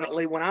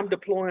importantly, when I'm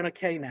deploying a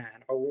K9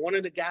 or one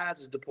of the guys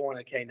is deploying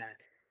a K9,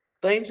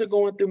 things are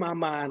going through my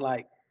mind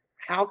like,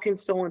 how can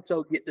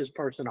so-and-so get this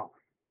person off?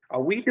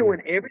 Are we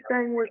doing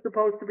everything we're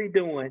supposed to be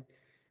doing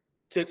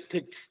to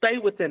stay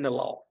within the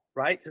law?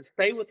 Right? To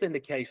stay within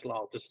the case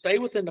law, to stay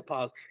within the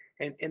policy.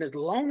 And as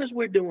long as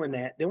we're doing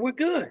that, then we're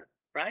good.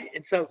 Right?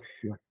 And so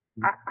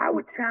I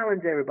would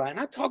challenge everybody, and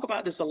I talk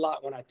about this a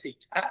lot when I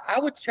teach. I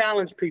would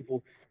challenge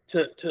people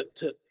to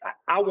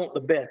I want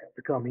the best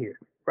to come here.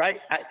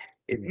 Right?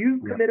 If you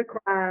commit a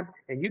crime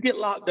and you get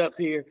locked up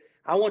here,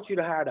 I want you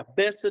to hire the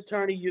best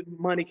attorney your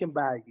money can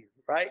buy you.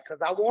 Right?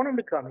 Because I want them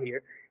to come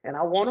here, and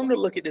I want them to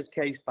look at this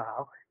case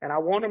file, and I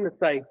want them to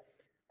say,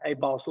 hey,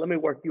 boss, let me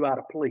work you out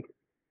a plea.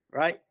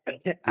 Right?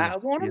 I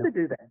want them to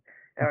do that.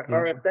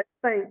 Or if they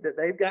think that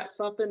they've got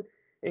something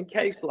in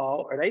case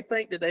law, or they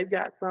think that they've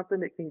got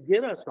something that can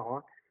get us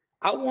on,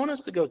 I want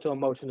us to go to a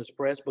motion to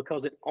suppress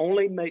because it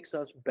only makes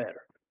us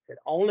better. It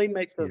only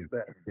makes us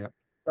better.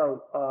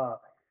 So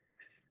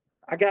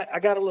I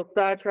got a little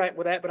sidetracked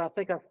with that, but I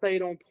think I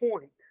stayed on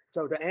point.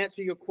 So to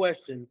answer your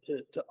question,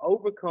 to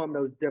overcome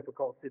those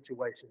difficult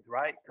situations,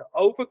 right? To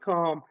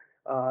overcome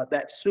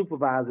that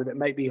supervisor that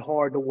may be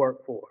hard to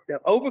work for, to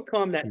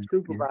overcome that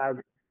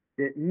supervisor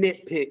that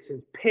nitpicks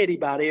and petty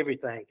about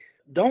everything.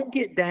 Don't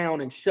get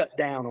down and shut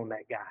down on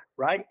that guy,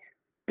 right?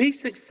 Be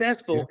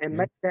successful and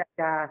make that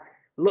guy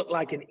look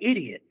like an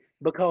idiot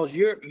because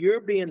you're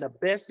being the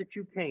best that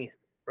you can,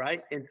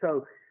 right? And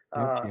so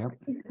Yep. Yep.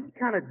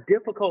 kind of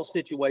difficult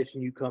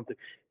situation you come through.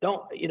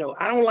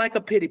 I don't like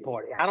a pity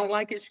party. I don't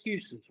like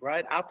excuses,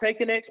 right? I'll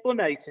take an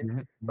explanation,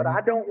 Mhm, but mhm.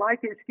 I don't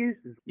like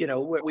excuses.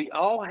 We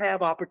all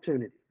have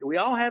opportunity. We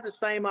all have the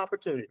same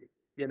opportunity,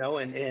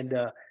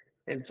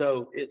 and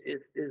so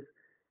it's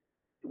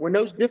when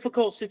those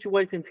difficult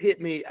situations hit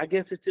me, I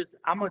guess it's just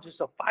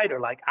just a fighter.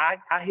 Like I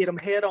hit them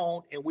head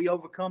on, and we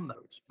overcome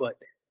those. But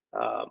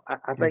I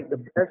Yeah. think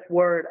the best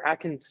word I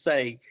can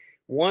say,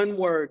 one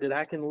word that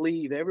I can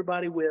leave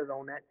everybody with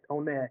on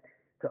that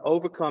to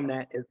overcome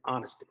that is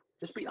honesty.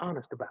 Just be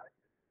honest about it.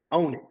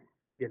 Own it.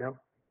 You know.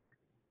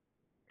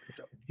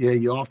 So, Yeah,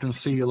 you often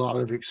see a lot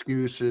of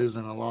excuses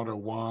and a lot of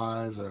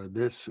whys, or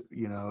this,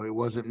 it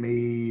wasn't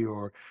me,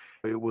 or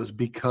it was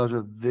because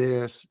of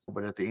this.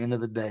 But at the end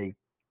of the day,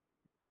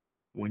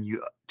 when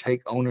you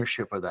take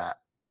ownership of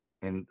that,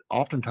 and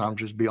oftentimes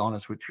just be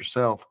honest with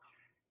yourself,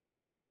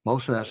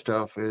 most of that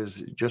stuff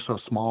is just a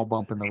small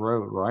bump in the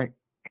road, right?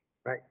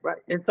 right,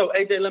 right. And so,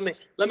 AJ, let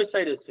me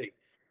say this to you.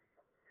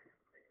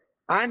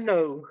 I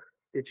know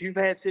that you've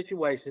had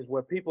situations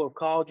where people have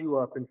called you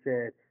up and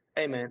said,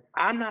 "Hey, man,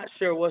 I'm not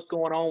sure what's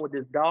going on with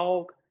this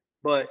dog,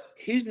 but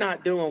he's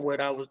not doing what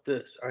I was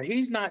this, or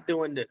he's not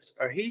doing this,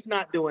 or he's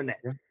not doing that."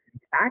 Yeah.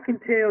 I can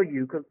tell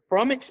you, because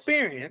from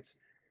experience,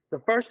 the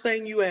first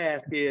thing you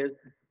ask is,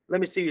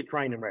 "Let me see your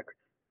training record.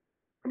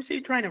 Let me see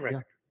your training Yeah.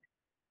 record."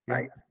 Yeah.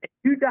 Right? If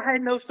you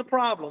diagnose the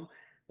problem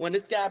when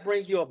this guy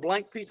brings you a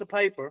blank piece of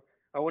paper,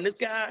 or when this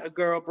guy or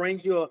girl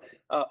brings you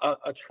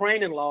a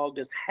training log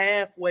that's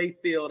halfway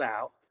filled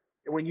out,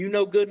 and when you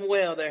know good and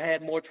well they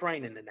had more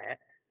training than that,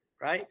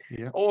 right?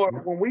 Yeah. Or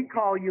Yeah. when we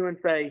call you and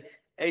say,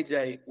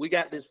 "AJ, we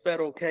got this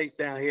federal case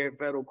down here in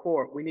federal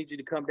court. We need you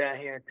to come down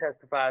here and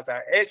testify as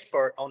our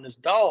expert on this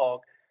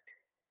dog."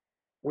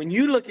 When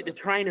you look at the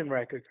training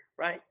records,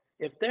 right?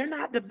 If they're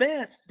not the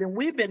best, then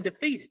we've been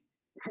defeated.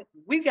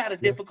 We got a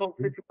Yeah. difficult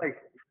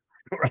situation,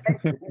 right?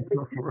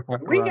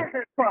 Right. We Right. got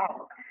this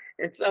problem.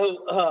 And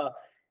so,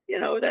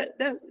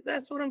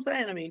 that's what I'm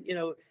saying. I mean,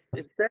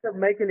 instead of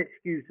making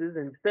excuses,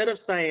 instead of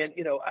saying,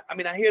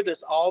 I hear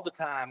this all the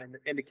time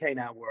in the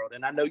canine world,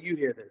 and I know you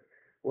hear this.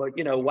 Well,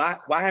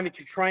 why haven't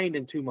you trained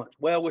in 2 months?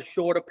 Well, we're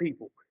short of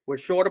people. We're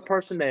short of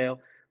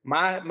personnel.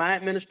 My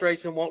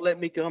administration won't let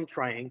me come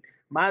train.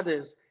 My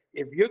this.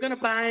 If you're going to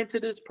buy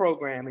into this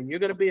program and you're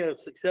going to be a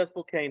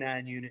successful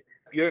canine unit,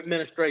 your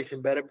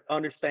administration better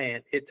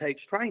understand it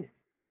takes training.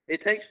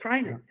 It takes Yeah.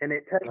 training, and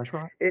That's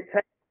right. it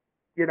takes.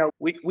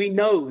 We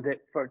know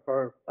that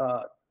for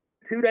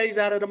 2 days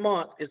out of the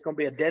month, it's going to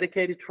be a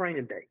dedicated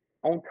training day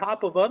on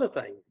top of other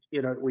things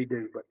we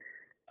do. But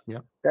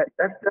Yeah.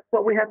 that's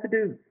what we have to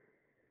do.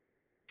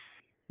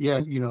 Yeah.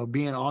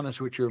 Being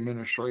honest with your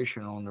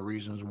administration on the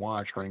reasons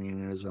why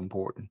training is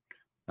important,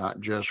 not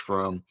just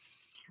from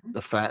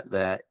the fact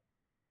that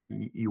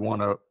you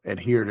want to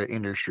adhere to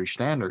industry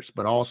standards,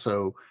 but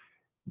also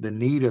the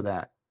need of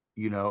that.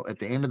 At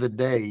the end of the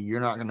day, you're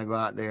not going to go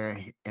out there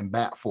and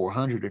bat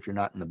 400 if you're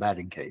not in the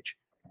batting cage.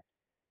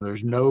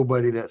 There's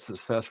nobody that's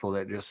successful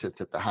that just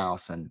sits at the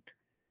house and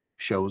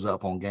shows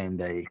up on game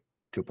day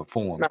to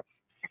perform. No,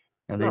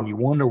 And then you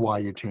no, wonder why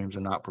your teams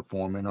are not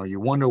performing, or you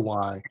wonder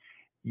why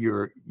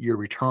your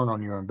return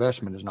on your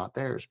investment is not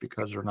there. It's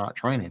because they're not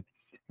training,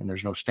 and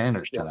there's no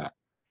standards to yeah, that.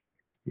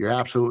 You're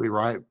absolutely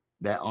right.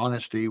 That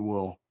honesty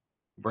will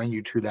bring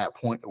you to that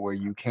point where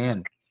you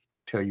can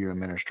tell your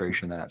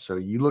administration that. So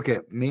you look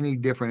at many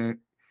different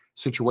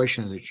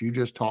situations that you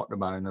just talked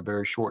about in a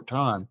very short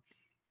time.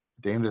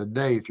 At the end of the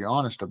day, if you're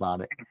honest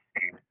about it,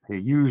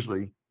 it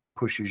usually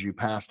pushes you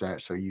past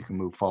that so you can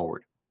move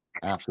forward.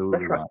 that's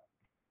Absolutely right. right.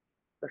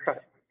 That's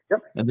right.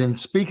 Yep. And then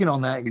speaking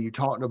on that, you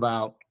talked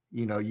about,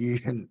 you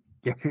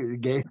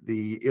gave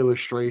the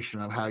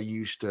illustration of how you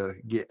used to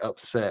get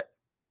upset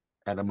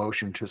at a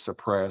motion to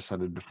suppress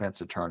at a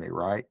defense attorney,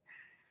 right?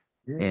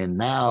 Mm-hmm. And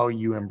now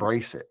you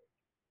embrace it.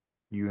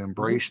 You Mm-hmm.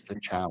 embrace the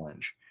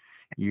challenge.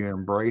 You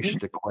embrace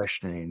the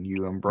questioning.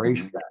 You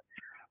embrace that.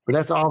 But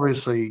that's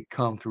obviously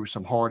come through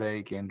some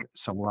heartache and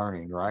some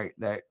learning, right?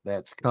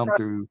 That's come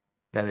through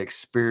that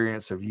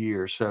experience of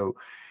years. So,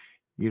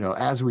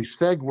 as we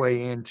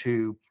segue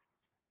into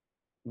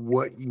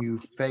what you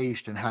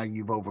faced and how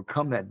you've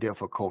overcome that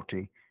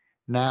difficulty,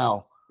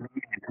 now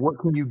what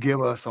can you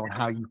give us on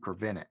how you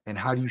prevent it and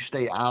how do you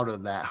stay out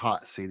of that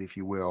hot seat, if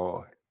you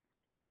will?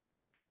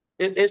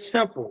 It's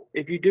simple.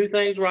 If you do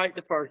things right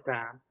the first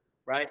time,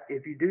 right?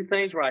 If you do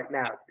things right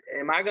now,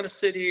 am I going to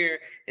sit here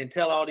and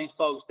tell all these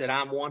folks that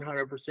I'm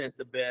 100%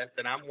 the best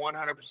and I'm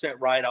 100%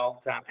 right all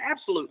the time?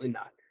 Absolutely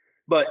not.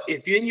 But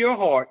if in your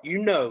heart you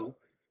know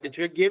that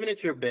you're giving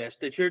it your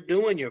best, that you're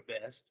doing your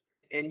best,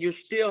 and you're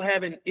still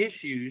having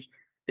issues,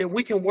 then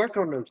we can work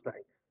on those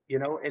things.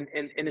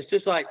 And it's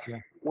just like Yeah.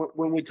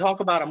 when we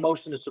talk about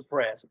emotion to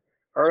suppress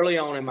early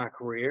on in my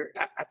career,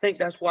 I think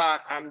that's why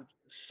I'm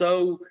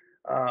so.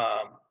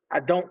 I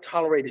don't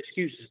tolerate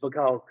excuses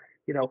because,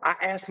 I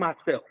ask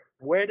myself,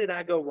 where did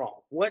I go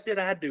wrong? What did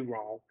I do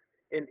wrong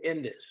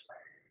in this?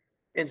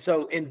 And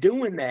so in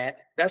doing that,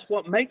 that's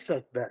what makes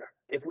us better.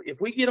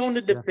 If we get on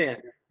the Yeah.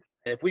 defense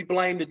If we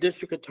blame the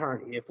district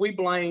attorney, if we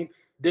blame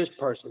this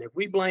person, if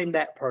we blame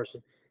that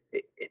person,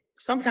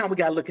 sometimes we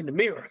got to look in the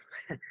mirror.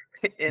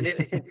 And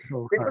it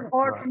was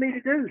hard for me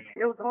to do.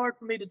 It was hard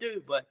for me to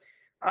do, but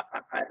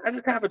I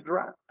just have a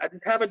drive. I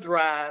just have a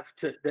drive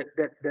to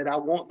that I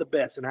want the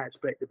best and I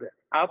expect the best.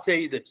 I'll tell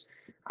you this.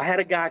 I had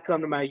a guy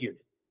come to my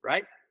unit,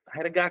 right? I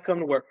had a guy come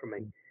to work for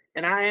me.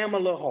 And I am a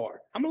little hard.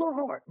 I'm a little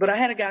hard. But I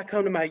had a guy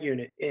come to my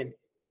unit and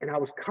I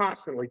was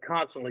constantly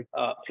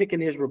picking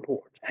his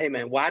reports. Hey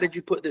man, why did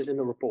you put this in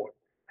the report?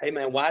 Hey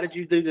man, why did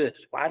you do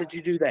this? Why did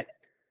you do that?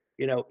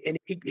 You know, and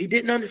he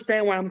didn't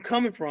understand where I'm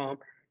coming from.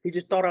 He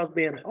just thought I was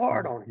being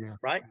hard on him,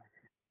 right?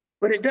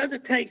 But it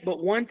doesn't take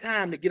but one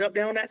time to get up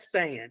there on that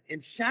stand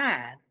and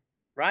shine,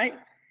 right?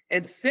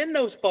 And send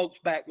those folks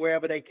back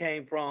wherever they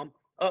came from,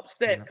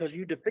 upset because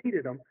you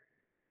defeated them,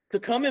 to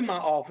come in my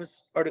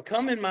office or to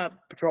come in my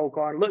patrol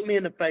car and look me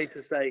in the face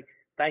and say,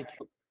 thank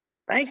you.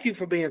 Thank you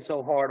for being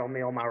so hard on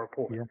me on my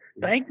report.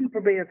 Thank you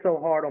for being so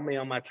hard on me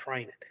on my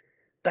training.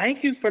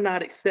 Thank you for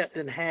not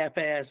accepting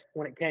half-ass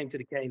when it came to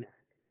the K9.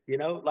 You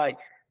know, like,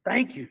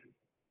 thank you,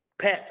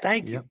 Pat.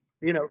 Thank you.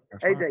 You know,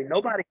 That's AJ, right.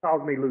 Nobody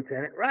calls me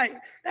lieutenant, right?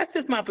 That's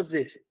just my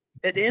position.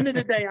 At the end of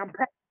the day, I'm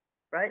Pat,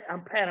 right?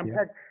 I'm Pat. I'm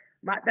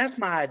Pat. That's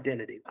my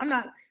identity. I'm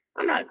not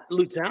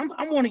lieutenant.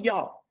 I'm one of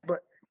y'all,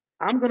 but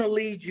I'm going to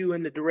lead you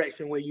in the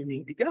direction where you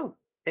need to go.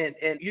 And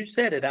you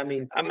said it. I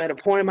mean, I'm at a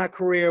point in my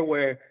career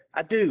where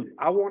I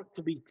want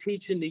to be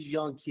teaching these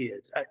young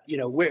kids.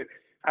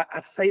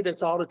 I say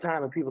this all the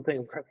time, and people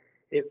think,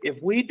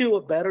 if we do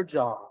a better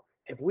job,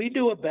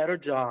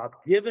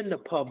 giving the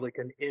public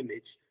an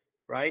image,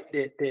 right,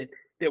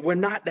 that we're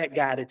not that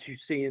guy that you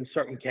see in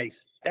certain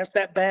cases. That's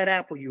that bad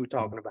apple you were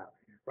talking about,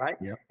 right?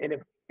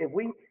 And if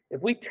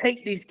we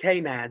take these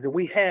K9s and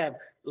we have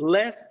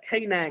less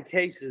K9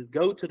 cases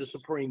go to the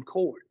Supreme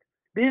Court,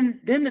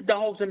 then the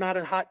dogs are not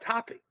a hot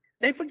topic.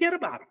 They forget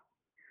about them.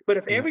 But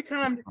if every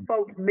time these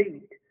folks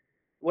meet,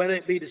 whether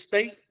it be the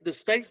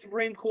state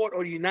Supreme Court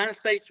or the United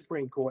States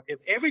Supreme Court, if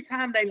every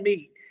time they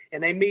meet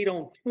and they meet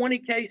on 20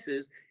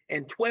 cases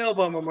and 12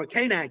 of them are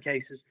K9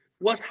 cases,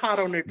 what's hot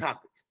on their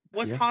topics?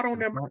 What's hot on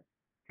their,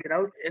 you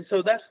know? And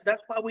so that's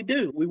why we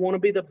do. We want to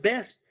be the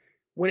best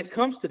when it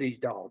comes to these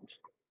dogs.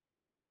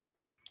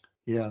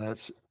 Yeah,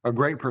 that's a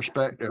great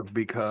perspective,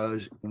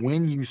 because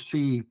when you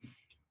see,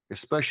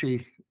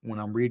 especially when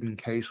I'm reading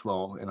case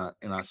law,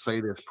 and I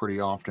say this pretty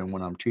often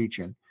when I'm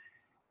teaching,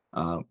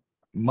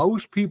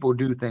 most people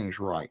do things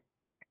right.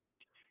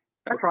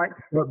 That's right.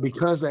 But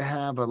because they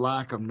have a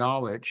lack of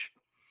knowledge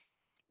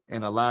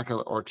and a lack of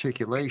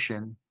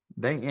articulation,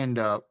 they end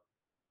up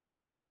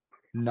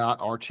not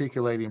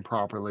articulating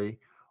properly,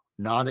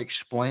 not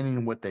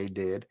explaining what they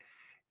did.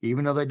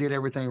 Even though they did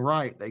everything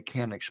right, they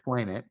can't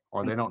explain it,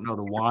 or they don't know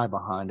the why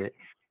behind it,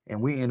 and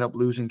we end up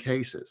losing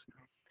cases.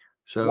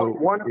 So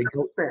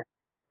 100%.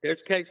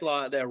 There's case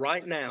law out there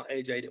right now,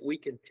 AJ, that we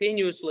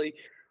continuously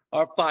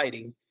are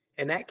fighting,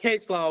 and that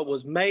case law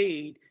was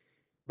made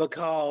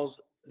because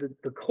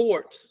the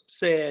courts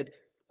said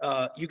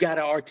you got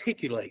to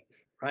articulate,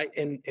 right?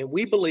 And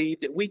we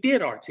believe that we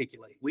did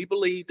articulate. We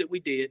believe that we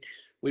did.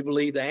 We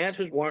believe the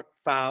answers weren't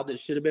filed that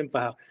should have been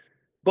filed.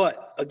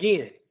 But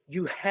again,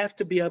 you have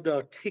to be able to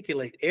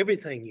articulate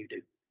everything you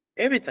do,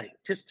 everything,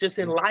 just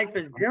in life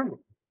as general.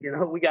 You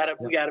know, we gotta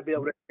be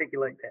able to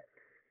articulate that.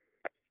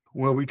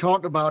 Well, we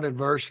talked about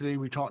adversity.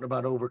 We talked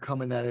about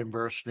overcoming that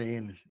adversity,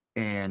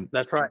 and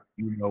That's right.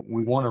 You know,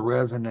 we want to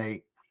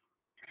resonate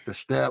the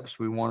steps.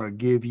 We want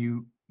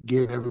to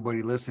give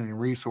everybody listening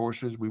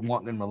resources. We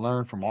want them to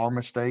learn from our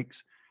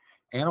mistakes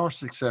and our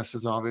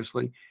successes,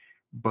 obviously,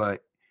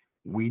 but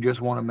we just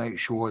want to make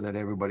sure that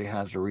everybody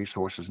has the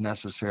resources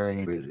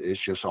necessary.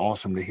 It's just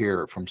awesome to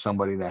hear it from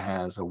somebody that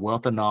has a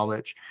wealth of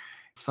knowledge,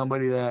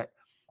 somebody that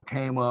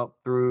came up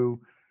through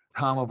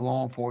time of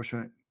law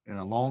enforcement in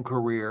a long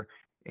career,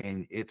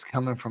 and it's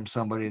coming from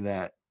somebody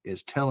that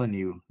is telling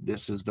you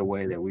this is the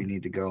way that we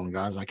need to go. And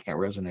guys, I can't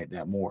resonate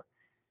that more.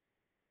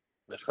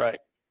 That's right.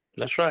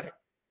 That's right.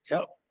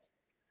 Yep.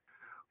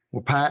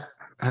 Well, Pat,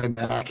 hey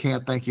man, I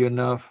can't thank you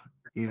enough.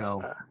 You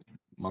know,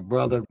 my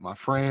brother, my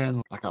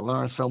friend, like I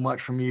learned so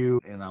much from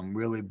you, and I'm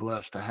really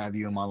blessed to have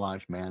you in my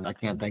life, man. I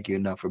can't thank you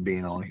enough for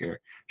being on here,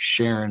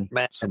 sharing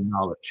some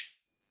knowledge.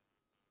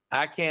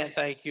 I can't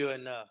thank you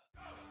enough.